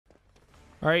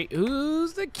All right,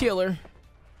 who's the killer?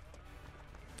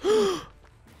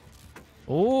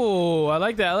 Oh, I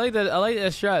like that. I like that. I like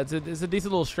that strat. It's a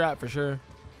decent little strat for sure.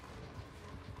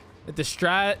 The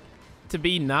strat to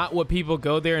be not what people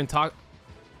go there and talk.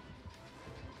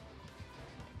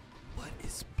 What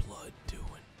is blood doing?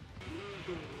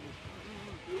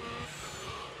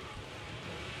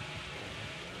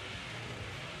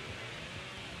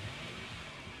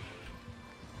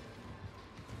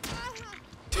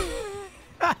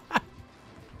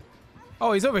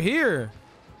 Oh, he's over here.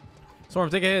 Storm,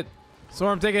 take a hit.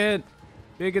 Storm, take a hit.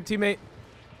 Be a good teammate.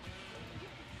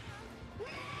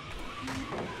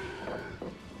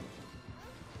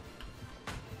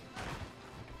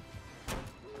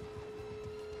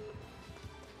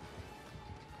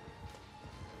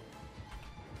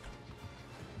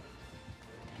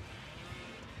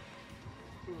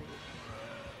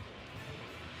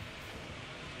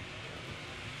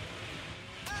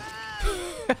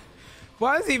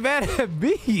 Why is he mad at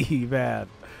me, man?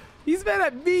 He's mad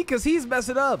at me because he's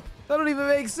messing up. That don't even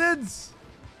make sense.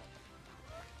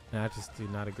 Nah, I just do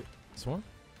not agree. Swarm?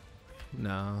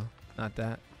 No, not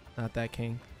that. Not that,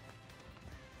 King.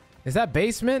 Is that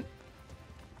basement?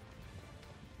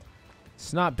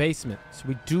 It's not basement. So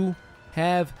we do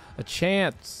have a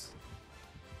chance.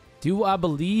 Do I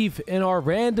believe in our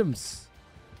randoms?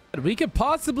 We could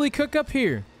possibly cook up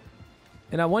here.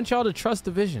 And I want y'all to trust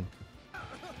the vision.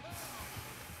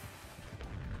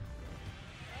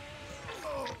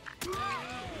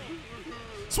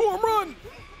 Swarm, run!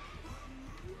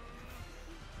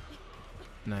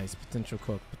 Nice. Potential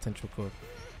cook. Potential cook.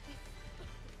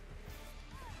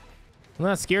 I'm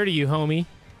not scared of you, homie.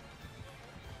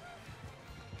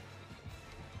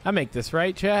 I make this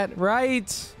right, chat?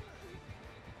 Right!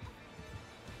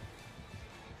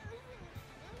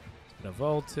 Gonna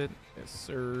vault it. Yes,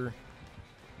 sir.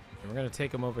 And we're gonna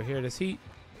take him over here. Is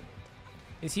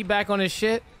he back on his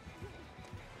shit?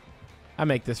 I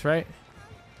make this right.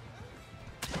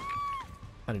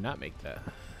 I do not make that.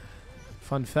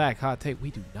 Fun fact, hot take, we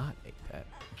do not make that.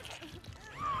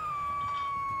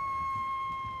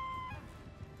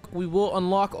 We will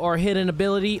unlock our hidden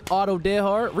ability, Auto Dead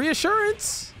Hard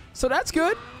Reassurance. So that's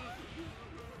good.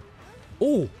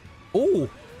 Oh, oh,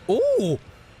 oh,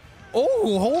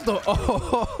 oh, hold on.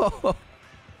 Oh.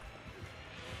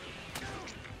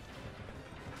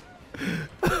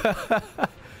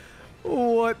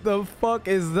 What the fuck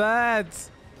is that?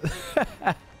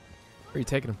 Where are you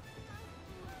taking him?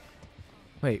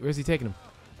 Wait, where's he taking him?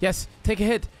 Yes, take a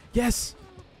hit. Yes.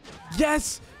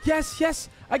 Yes. Yes, yes.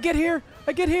 I get here.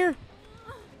 I get here.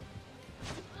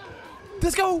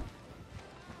 Let's go.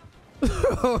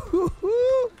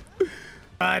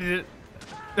 I did.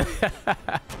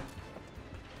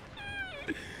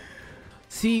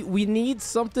 See, we need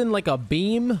something like a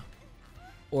beam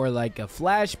or like a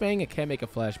flashbang. I can't make a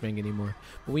flashbang anymore.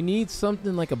 But we need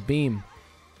something like a beam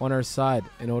on our side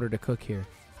in order to cook here.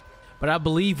 But I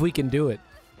believe we can do it.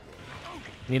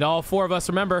 Need all four of us,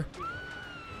 remember.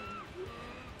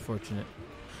 Fortunate.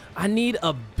 I need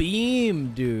a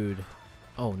beam, dude.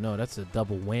 Oh no, that's a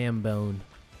double wham bone.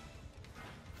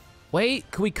 Wait,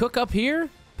 can we cook up here?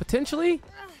 Potentially?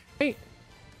 Wait.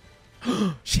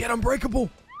 Shit,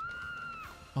 unbreakable.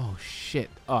 Oh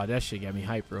shit. Oh, that shit got me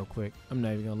hyped real quick. I'm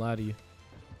not even gonna lie to you.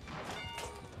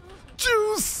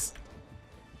 Juice!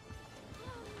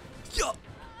 Yup.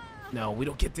 No, we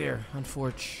don't get there,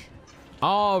 unfortunately.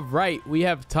 All right, we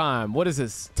have time. What is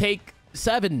this? Take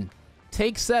 7.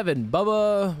 Take 7.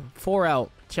 Bubba 4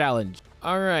 out challenge.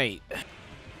 All right.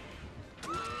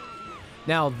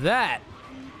 Now that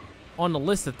on the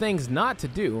list of things not to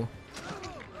do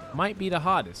might be the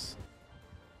hottest.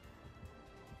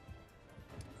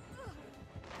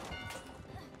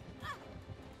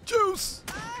 Juice.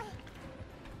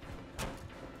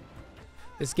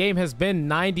 This game has been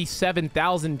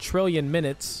 97,000 trillion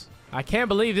minutes. I can't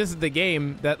believe this is the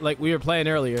game that like we were playing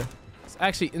earlier. It's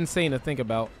actually insane to think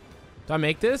about. Do I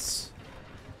make this?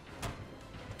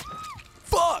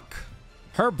 Fuck!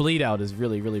 Her bleed out is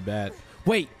really, really bad.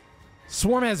 Wait,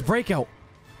 Swarm has breakout.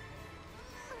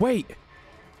 Wait,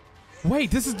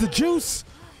 wait, this is the juice.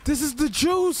 This is the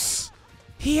juice.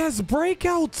 He has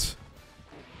breakout.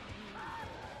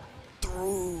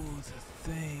 Through the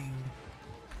thing.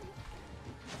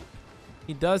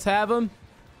 He does have him.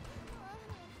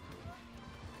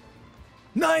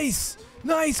 Nice!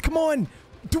 Nice! Come on!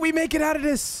 Do we make it out of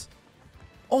this?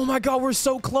 Oh my god, we're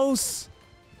so close!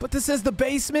 But this is the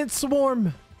basement,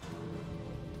 Swarm!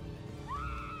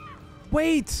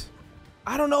 Wait!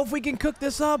 I don't know if we can cook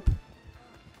this up!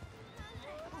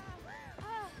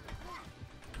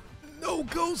 No,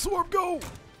 go, Swarm, go!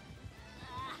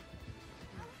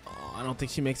 don't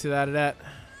think she makes it out of that.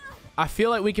 I feel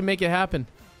like we can make it happen.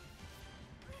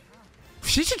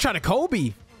 She should try to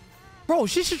Kobe. Bro,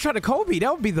 she should try to Kobe.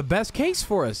 That would be the best case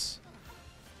for us.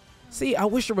 See, I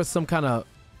wish there was some kind of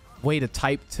way to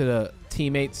type to the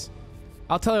teammates.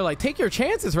 I'll tell her, like, take your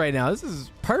chances right now. This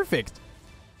is perfect.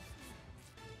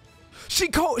 She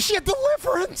had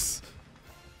deliverance.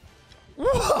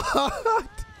 What?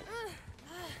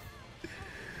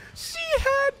 She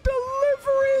had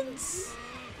deliverance.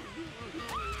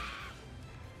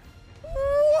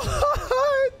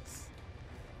 What?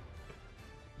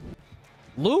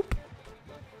 Loop?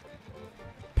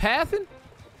 Pathin?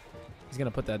 He's gonna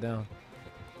put that down.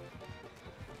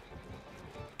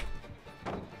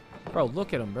 Bro,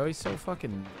 look at him, bro. He's so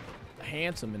fucking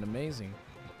handsome and amazing.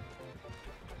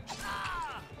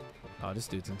 Oh, this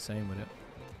dude's insane with it.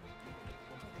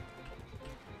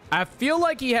 I feel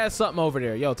like he has something over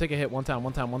there. Yo, take a hit one time,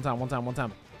 one time, one time, one time, one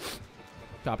time.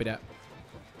 Copy that.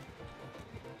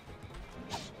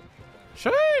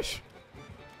 Sheesh!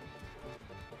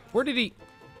 Where did he...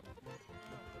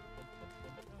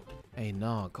 Hey,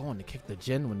 no, going to kick the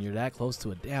gen when you're that close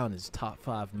to a down is top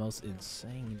 5 most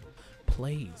insane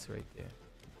plays right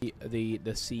there.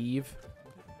 The sieve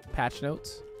patch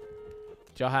notes.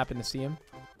 Did y'all happen to see him?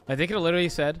 I think it literally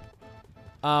said,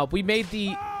 we made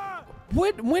the...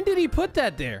 What? When did he put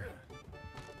that there?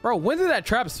 Bro, when did that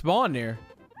trap spawn there?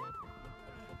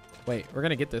 Wait, we're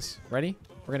gonna get this. Ready?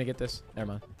 We're gonna get this.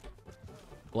 Never mind.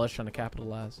 Blood's trying to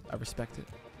capitalize. I respect it.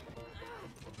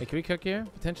 Hey, can we cook here?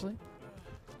 Potentially?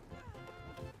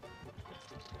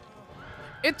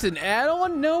 It's an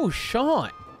add-on? No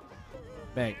shot.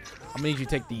 Meg, I'm gonna need you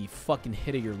to take the fucking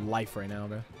hit of your life right now,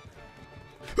 bro.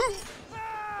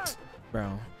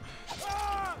 Bro.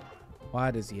 Why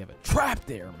does he have a trap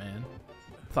there, man?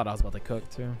 Thought I was about to cook,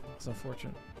 too. It's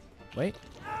unfortunate. Wait.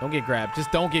 Don't get grabbed.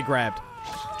 Just don't get grabbed.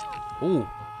 Ooh.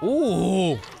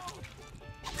 Ooh.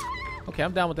 Okay,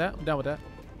 I'm down with that. I'm down with that.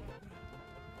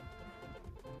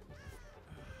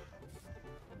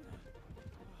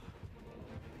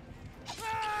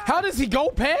 How does he go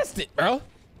past it, bro?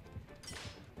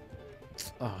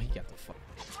 Oh, he got the fuck.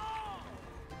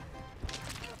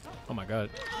 Oh, my God.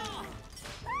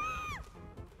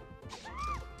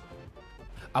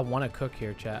 I want to cook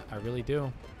here, chat. I really do.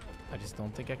 I just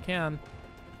don't think I can.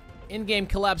 In-game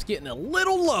collapse getting a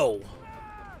little low.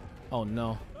 Oh,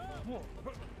 no.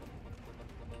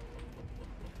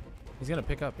 He's going to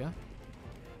pick up, yeah?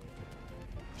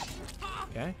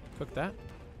 Okay, cook that.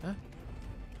 Huh?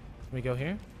 Let me go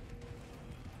here.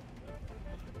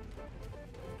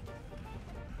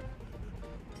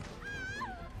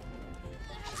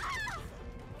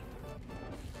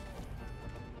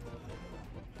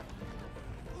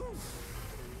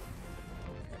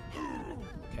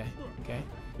 Okay,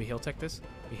 we heal tech this.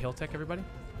 We heal tech everybody.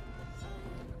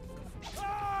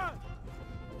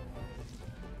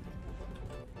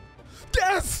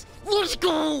 Yes! Let's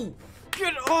go!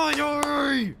 Get on your